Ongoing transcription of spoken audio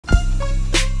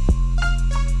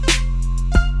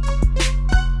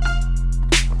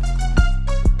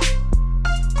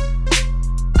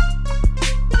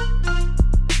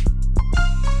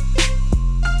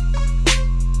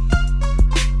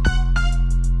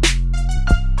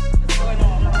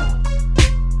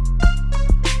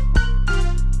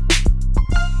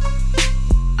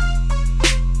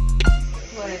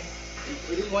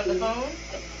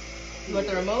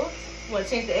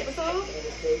change the episode?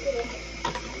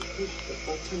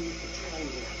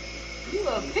 You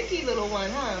a picky little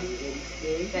one, huh?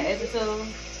 That episode,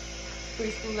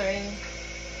 preschool learning.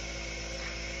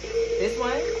 This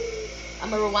one, I'm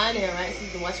gonna rewind it, right? So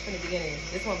you can watch from the beginning.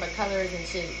 This one by colors and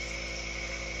shapes.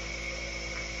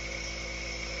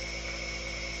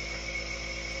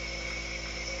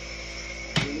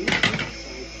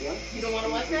 You don't want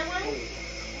to watch that one?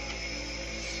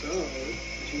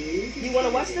 You want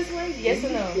to watch this one? Yes or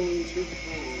no?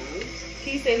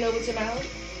 Can you say no with your mouth?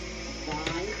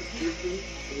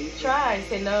 Try.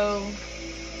 Say no.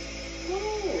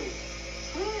 Oh,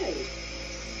 hi.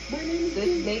 My name is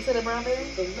This made to the brown bear?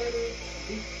 The letter B.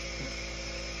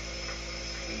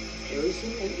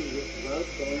 Harrison and Edith love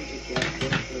going to get their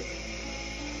haircut.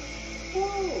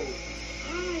 Oh,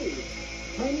 hi.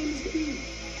 My name is B.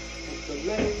 That's the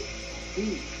letter B.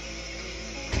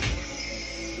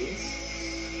 Yes,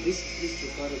 this is Mr.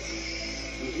 Butterfly.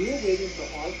 And we are waiting for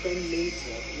our friend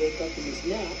Mesa to wake up in his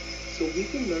nap so we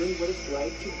can learn what it's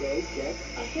like to go get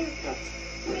a haircut.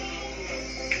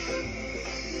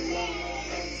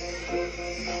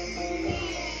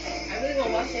 I really want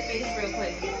to wash your face real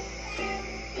quick.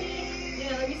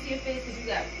 Yeah, let me see your face because you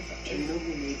got this. Do you know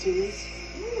who Meta is?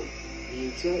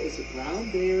 Meta is a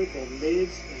brown bear that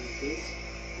lives in this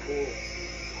hole.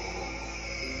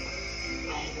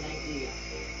 I have an idea.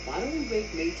 Why don't we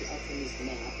wake Meta up from his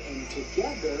nap and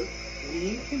together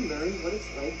we can learn what it's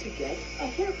like to get a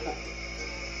haircut.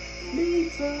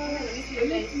 Meta! Let me see your Are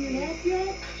you face. from your nap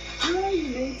yet? Where are you,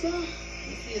 Meta? Let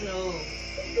me see your nose.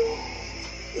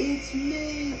 It's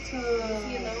Meta!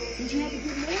 See your nose. Did you have a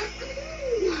good nap?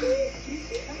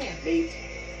 Come here. Meta,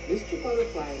 Mr.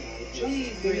 Butterfly and I just Please,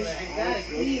 finished Braylon, I our gotta book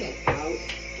clean it. about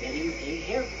getting a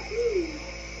haircut.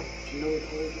 Do you know what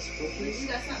color this book You is?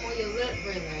 got something on your lip,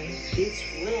 Braylon. It's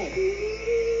red.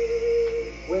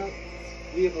 Well,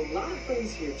 we have a lot of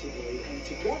friends here today, and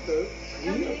together we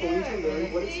are going to learn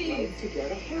what it's like to get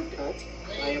a haircut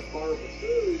by a barber.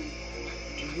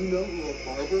 Do you know who a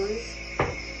barber is?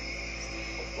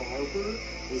 A barber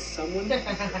is someone that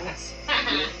cuts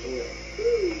your hair.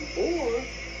 Or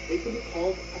they could be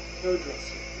called a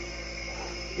hairdresser.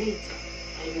 Nate,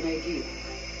 I have an idea.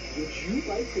 Would you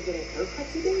like to get a haircut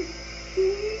today?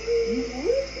 You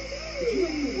would? Would you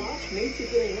like to watch Nate to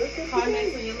get a haircut Hard today?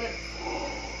 next on your lips.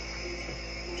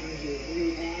 Do you hear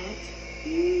that?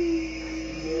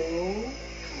 No?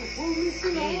 Well,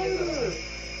 listen louder.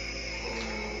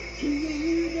 Do you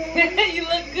hear that? You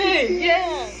look good.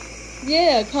 Yeah.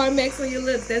 Yeah, Carmex on your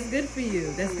lips. That's good for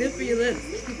you. That's good for your lips.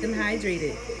 Keep them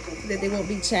hydrated so that they won't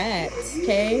be chapped.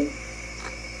 Okay?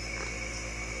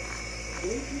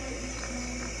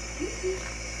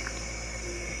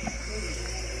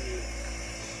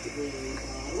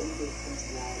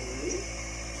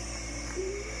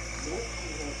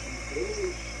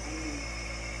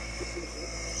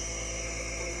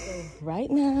 Right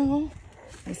now,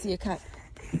 I see a cop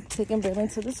taking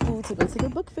Braylon to the school to go to the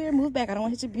book fair. Move back. I don't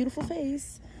want to hit your beautiful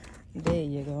face. There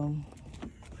you go.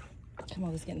 Come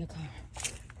on, let's get in the car.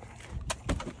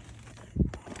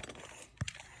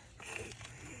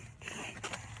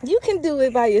 You can do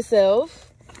it by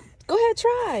yourself. Go ahead,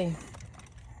 try.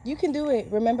 You can do it,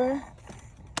 remember?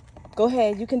 Go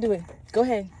ahead, you can do it. Go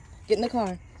ahead. Get in the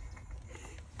car.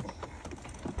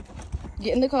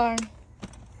 Get in the car.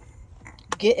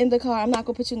 Get in the car. I'm not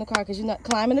going to put you in the car because you're not.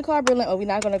 Climb in the car, Braylon, or we're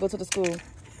not going to go to the school.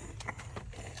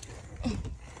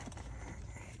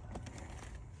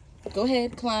 Go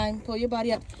ahead, climb. Pull your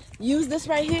body up. Use this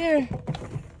right here.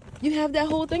 You have that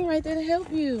whole thing right there to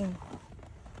help you.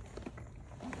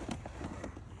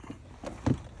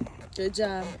 Good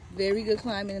job. Very good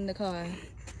climbing in the car.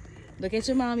 Look at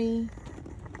your mommy.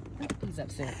 Oh, he's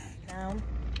upset. Now,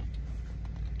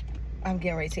 I'm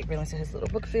getting ready to take Braylon to his little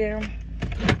book fair.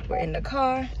 We're in the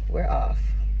car. We're off.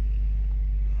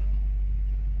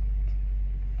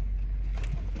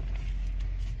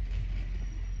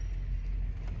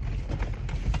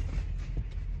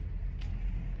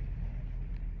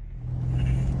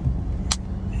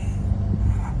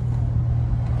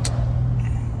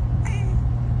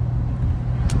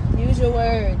 Use your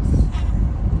words.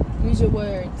 Use your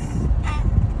words.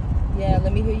 Yeah,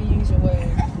 let me hear you use your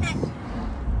words.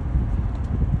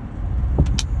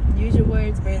 Use your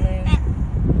words, Braylon.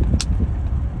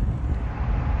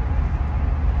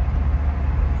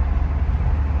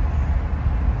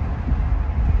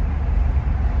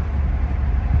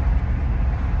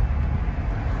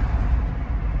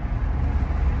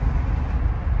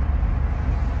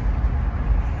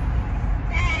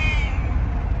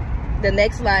 The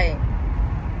next light.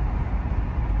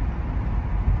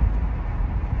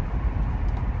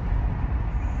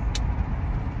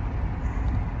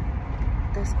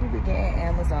 So school began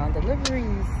Amazon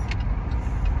deliveries.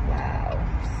 Wow.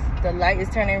 The light is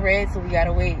turning red, so we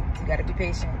gotta wait. You gotta be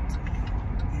patient.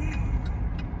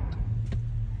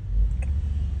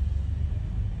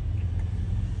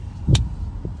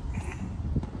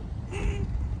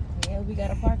 Yeah, we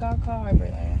gotta park our car,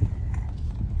 Braylon.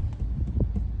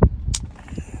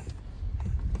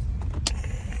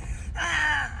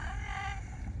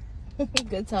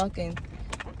 Good talking.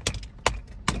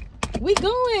 We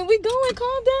going,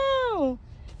 calm down.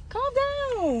 Calm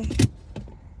down.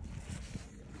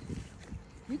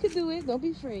 You can do it, don't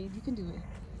be afraid. You can do it.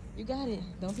 You got it,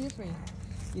 don't be afraid.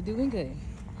 You're doing good.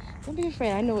 Don't be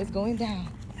afraid, I know it's going down.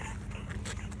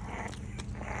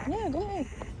 Yeah, go ahead.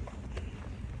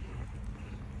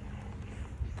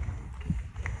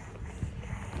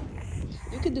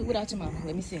 You can do it without your mama,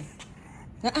 let me see.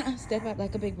 Step up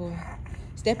like a big boy.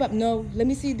 Step up, no, let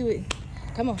me see you do it.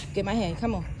 Come on, get my hand,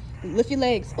 come on. Lift your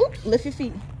legs, oop, lift your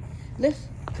feet. Lift,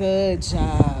 good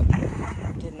job.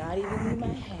 Did not even need my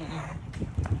hand.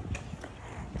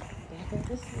 Back up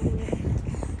the stool,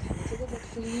 come into the book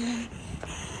fair.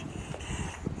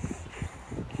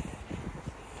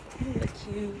 You look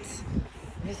cute.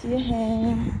 Let me see your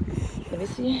hand. Let me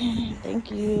see your hand,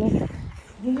 thank you.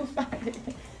 You'll find it.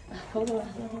 Hold on.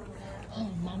 Oh,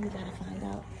 mommy gotta find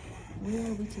out where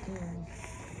are we to go.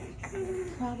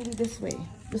 Probably this way.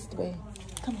 This way.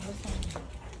 Come on, let's find it.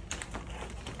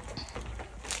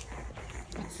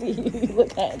 Let's see. You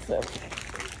look handsome.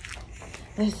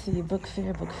 Let's see. Book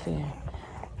fair, book fair.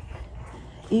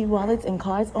 E-wallets and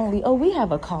cards only. Oh, we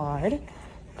have a card.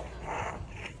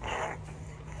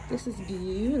 This is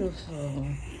beautiful.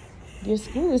 Your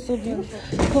school is so beautiful.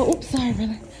 Oh, oops, sorry,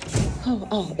 brother.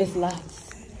 Oh, it's locked.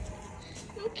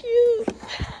 So cute.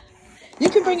 You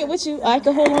can bring it with you. I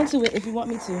can hold on to it if you want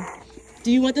me to.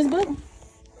 Do you want this book?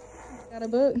 Got a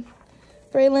book?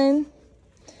 Braylon,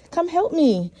 come help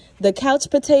me. The couch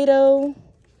potato.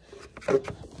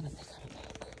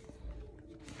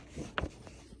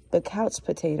 The couch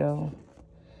potato.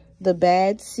 The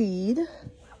bad seed.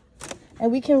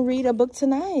 And we can read a book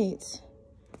tonight.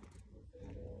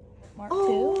 Mark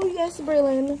oh, 2. Yes,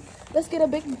 Braylon. Let's get a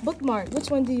big bookmark. Which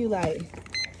one do you like?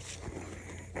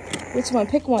 Which one?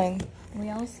 Pick one. We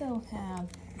also have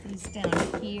these down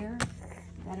here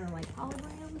that are like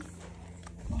holograms.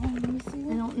 Oh, let me see.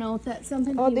 I don't know if that's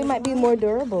something. Oh, they might be more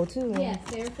durable too. Yes,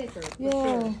 they're thicker. Yeah.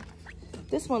 Sure.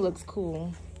 This one looks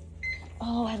cool.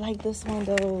 Oh, I like this one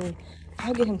though.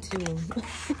 I'll get him two.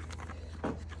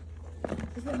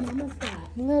 Is what Mama's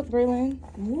got? Look, Braylon.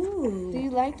 Ooh. Do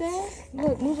you like that?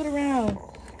 Look, move it around.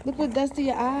 Look what does to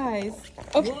your eyes.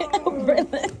 Okay,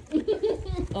 Braylon.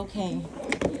 Okay.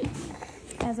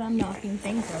 As I'm knocking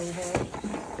things over.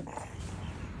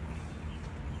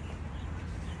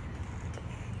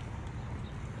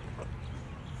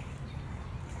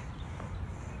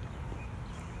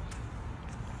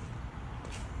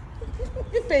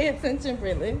 Pay attention,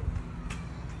 Braylon.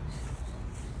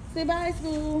 Say bye,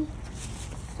 school.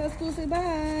 Tell school say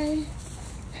bye.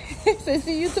 Say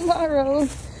see you tomorrow.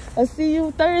 I'll see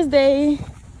you Thursday.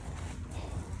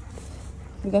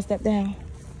 We're gonna step down.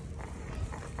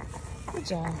 Good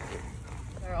job.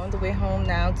 We're on the way home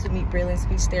now to meet Braylon's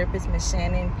speech therapist, Miss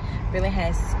Shannon. Braylon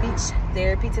has speech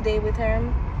therapy today with her.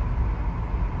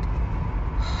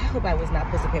 I hope I was not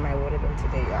supposed to pay my water bill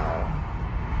today, y'all.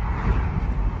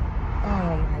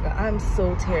 Oh my God, I'm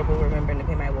so terrible remembering to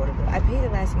pay my water bill. I paid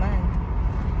it last month.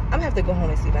 I'm gonna have to go home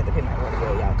and see if I have to pay my water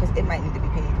bill, y'all, because it might need to be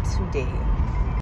paid today.